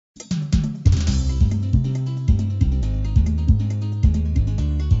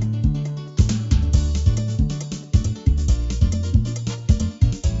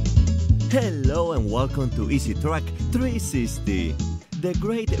Hello and welcome to Easy Track 360. The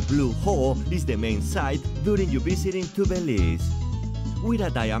Great Blue Hole is the main site during your visiting to Belize. With a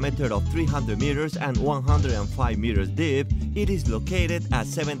diameter of 300 meters and 105 meters deep, it is located at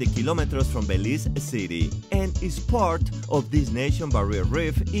 70 kilometers from Belize City and is part of this nation barrier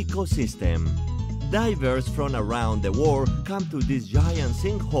reef ecosystem. Divers from around the world come to this giant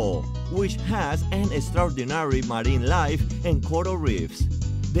sinkhole, which has an extraordinary marine life and coral reefs.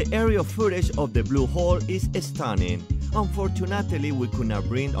 The aerial footage of the Blue Hole is stunning. Unfortunately, we could not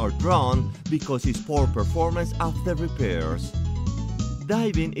bring our drone because its poor performance after repairs.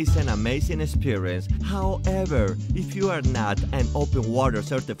 Diving is an amazing experience. However, if you are not an open water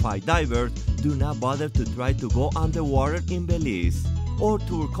certified diver, do not bother to try to go underwater in Belize. All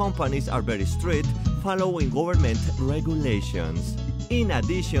tour companies are very strict, following government regulations. In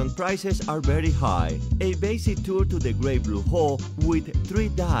addition, prices are very high. A basic tour to the Great Blue Hole with 3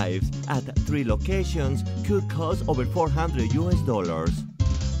 dives at 3 locations could cost over $400.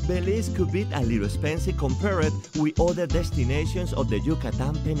 Belize could be a little expensive compared with other destinations of the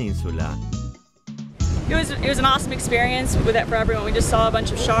Yucatan Peninsula. It was an awesome experience with that for everyone. We just saw a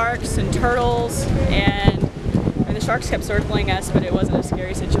bunch of sharks and turtles, and the sharks kept circling us, but it wasn't a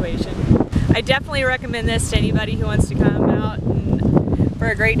scary situation. I definitely recommend this to anybody who wants to come out for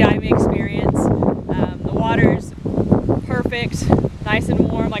a great diving experience. The water's perfect, nice and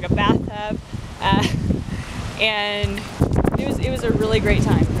warm, like a bathtub, and it was a really great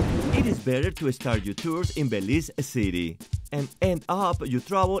time. It is better to start your tours in Belize City and end up your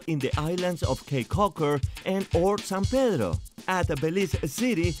travel in the islands of Cape Cocker and or San Pedro. At Belize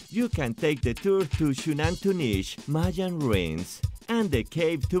City, you can take the tour to Xunantunish, Mayan ruins, and the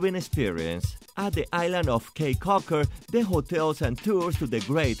cave tubing experience. At the island of Cape Cocker, the hotels and tours to the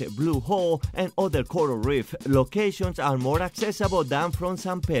Great Blue Hole and other coral reef locations are more accessible than from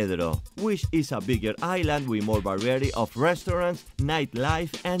San Pedro, which is a bigger island with more variety of restaurants,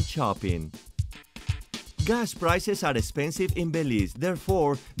 nightlife, and shopping. Gas prices are expensive in Belize,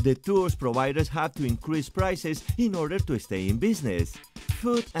 therefore, the tours providers have to increase prices in order to stay in business.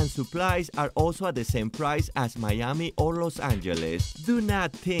 Food and supplies are also at the same price as Miami or Los Angeles. Do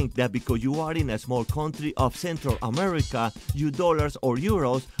not think that because you are in a small country of Central America, your dollars or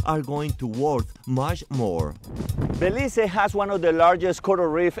euros are going to worth much more. Belize has one of the largest coral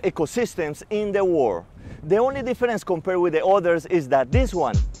reef ecosystems in the world. The only difference compared with the others is that this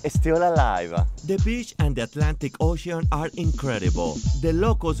one is still alive. The beach and the Atlantic Ocean are incredible. The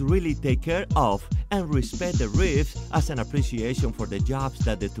locals really take care of and respect the reefs as an appreciation for the jobs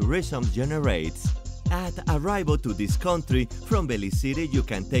that the tourism generates. At arrival to this country, from Belize City you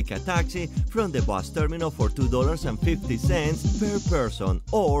can take a taxi from the bus terminal for $2.50 per person,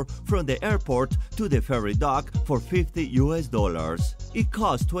 or from the airport to the ferry dock for $50. It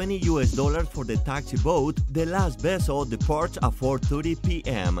costs $20 for the taxi boat. The last vessel departs at 4:30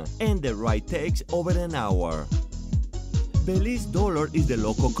 p.m. and the ride takes over an hour. Belize dollar is the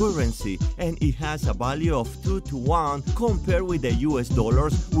local currency and it has a value of 2 to 1 compared with the US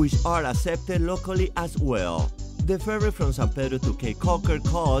dollars, which are accepted locally as well. The ferry from San Pedro to Cape Cocker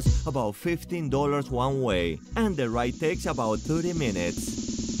costs about $15 one way and the ride takes about 30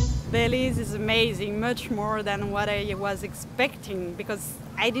 minutes. Belize is amazing, much more than what I was expecting, because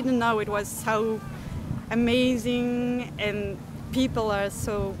I didn't know it was so amazing, and people are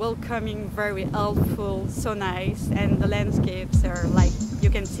so welcoming, very helpful, so nice, and the landscapes are like you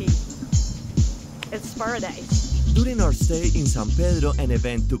can see. It's paradise. During our stay in San Pedro, an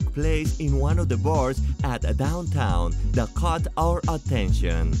event took place in one of the bars at downtown that caught our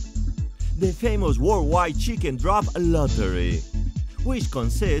attention. The famous worldwide chicken drop lottery, which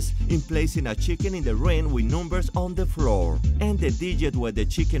consists in placing a chicken in the ring with numbers on the floor, and the digit where the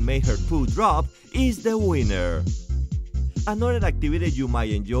chicken made her poo drop is the winner. Another activity you might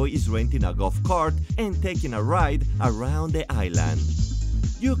enjoy is renting a golf cart and taking a ride around the island.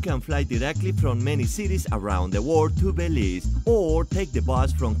 You can fly directly from many cities around the world to Belize, or take the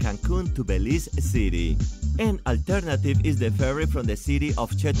bus from Cancun to Belize City. An alternative is the ferry from the city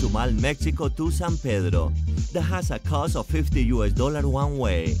of Chetumal, Mexico to San Pedro, that has a cost of $50 one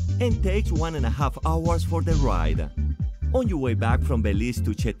way and takes 1.5 hours for the ride. On your way back from Belize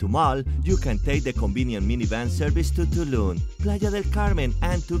to Chetumal, you can take the convenient minivan service to Tulum, Playa del Carmen,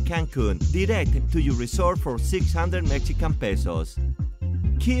 and to Cancun, direct to your resort for 600 Mexican pesos.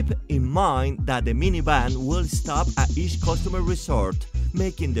 Keep in mind that the minivan will stop at each customer resort,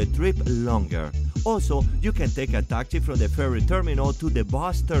 making the trip longer. Also, you can take a taxi from the ferry terminal to the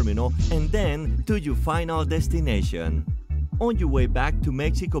bus terminal and then to your final destination. On your way back to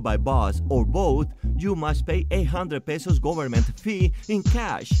Mexico by bus or boat, you must pay 800 pesos government fee in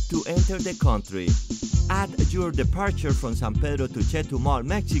cash to enter the country. At your departure from San Pedro to Chetumal,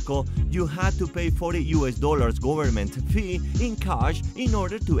 Mexico, you had to pay $40 government fee in cash in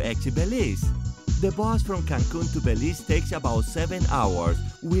order to exit Belize. The bus from Cancun to Belize takes about 7 hours,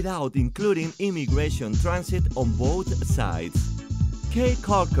 without including immigration transit on both sides. Cape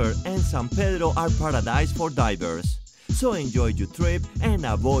Cocker and San Pedro are paradise for divers, so enjoy your trip and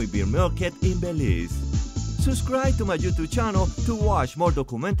avoid beer market in Belize. Subscribe to my YouTube channel to watch more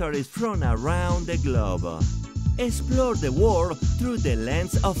documentaries from around the globe. Explore the world through the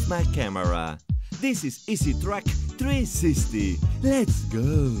lens of my camera. This is Easy Track 360. Let's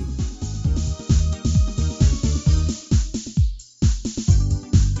go!